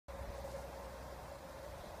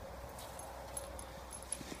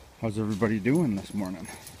How's everybody doing this morning?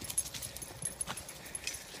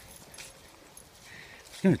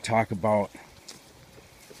 I'm going to talk about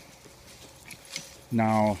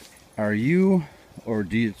now, are you or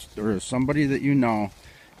somebody that you know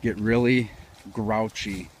get really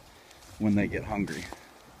grouchy when they get hungry?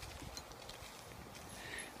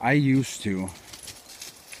 I used to,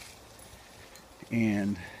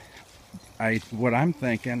 and what I'm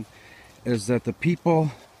thinking is that the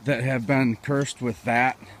people that have been cursed with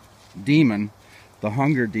that demon, the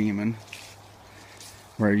hunger demon,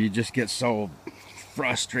 where you just get so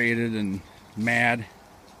frustrated and mad,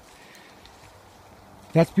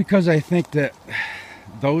 that's because I think that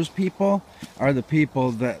those people are the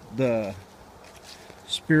people that the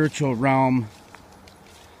spiritual realm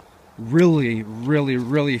really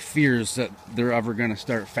fears that they're ever going to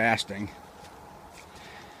start fasting.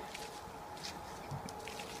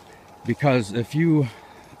 Because if you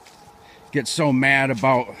get so mad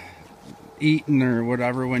about eating or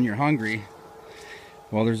whatever when you're hungry,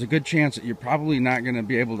 well, there's a good chance that you're probably not going to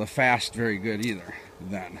be able to fast very good either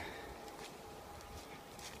then.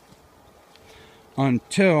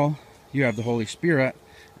 Until you have the Holy Spirit,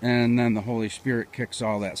 and then the Holy Spirit kicks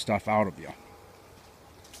all that stuff out of you.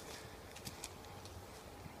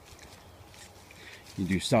 You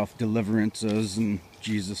do self-deliverances in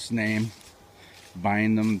Jesus' name,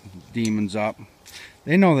 bind them demons up.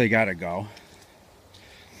 They know they gotta go.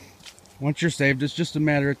 Once you're saved, it's just a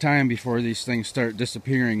matter of time before these things start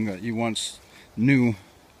disappearing that you once knew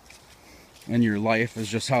in your life as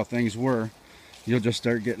just how things were. You'll just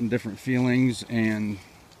start getting different feelings and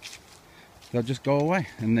they'll just go away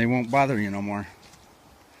and they won't bother you no more.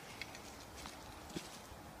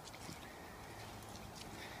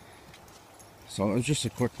 So it was just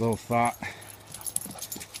a quick little thought.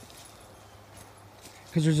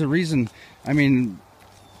 Because there's a reason, I mean,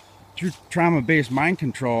 through trauma-based mind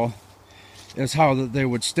control is how that they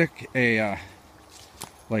would stick a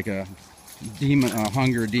like a demon, a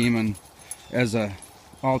hunger demon, as a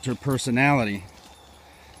altered personality.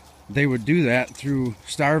 They would do that through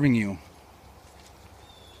starving you.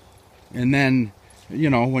 And then, you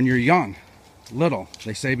know, when you're young, little,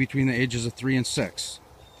 they say between the ages of 3 and 6.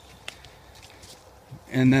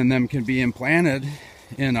 And then them can be implanted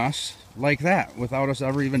in us like that without us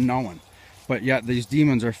ever even knowing. But yet these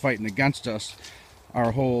demons are fighting against us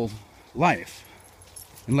our whole life,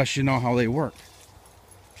 unless you know how they work.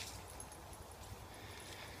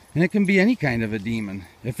 And it can be any kind of a demon.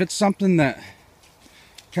 If it's something that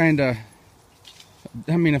kind of,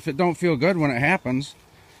 I mean, if it don't feel good when it happens,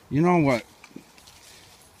 you know what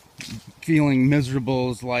feeling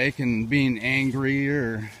miserable is like, and being angry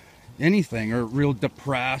or anything, or real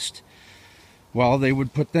depressed. Well, they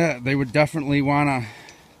would definitely want to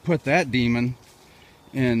put that demon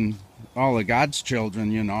in all of God's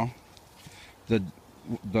children, you know.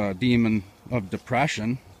 The demon of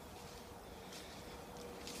depression.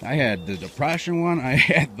 I had the depression one, I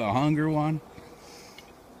had the hunger one.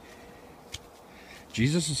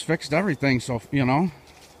 Jesus has fixed everything, so, you know,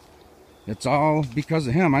 it's all because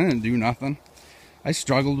of him. I didn't do nothing. I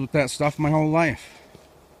struggled with that stuff my whole life.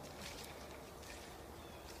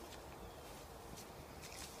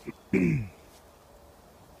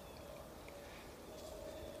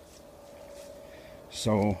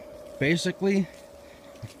 So basically,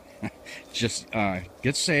 just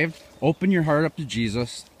get saved, open your heart up to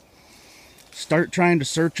Jesus, start trying to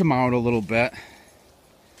search him out a little bit,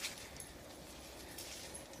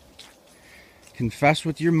 confess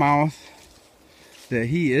with your mouth that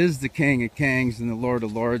he is the King of Kings and the Lord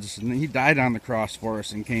of Lords, and he died on the cross for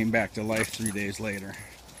us and came back to life 3 days later.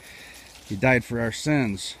 He died for our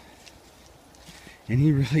sins, and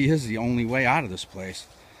he really is the only way out of this place.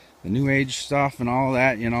 The New Age stuff and all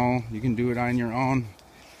that, you know, you can do it on your own.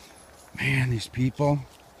 Man, these people,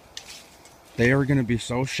 they are going to be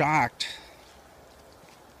so shocked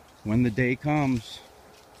when the day comes.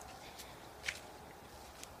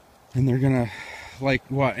 And they're going to, like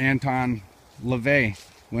what Anton LaVey,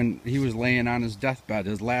 when he was laying on his deathbed,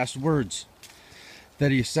 his last words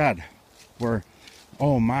that he said were,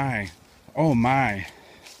 oh my,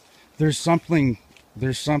 there's something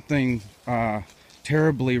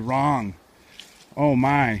terribly wrong. Oh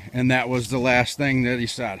my. And that was the last thing that he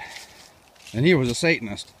said. And he was a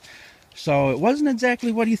Satanist. So it wasn't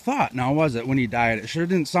exactly what he thought, now was it, when he died? It sure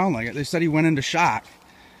didn't sound like it. They said he went into shock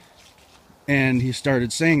and he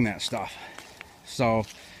started saying that stuff. So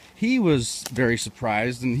he was very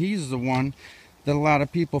surprised, and he's the one that a lot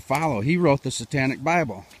of people follow. He wrote the Satanic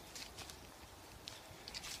Bible.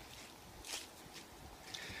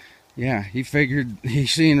 Yeah, he figured, he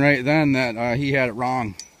seen right then that he had it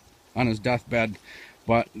wrong on his deathbed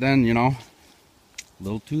But then, you know, a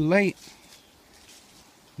little too late.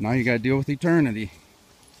 Now you got to deal with eternity.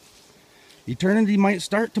 Eternity might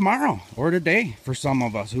start tomorrow or today for some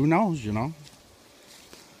of us. Who knows, you know?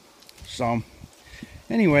 So,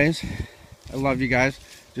 anyways, I love you guys.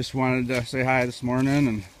 Just wanted to say hi this morning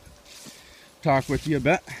and talk with you a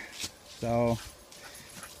bit. So,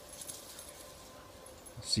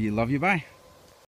 see you, love you, bye.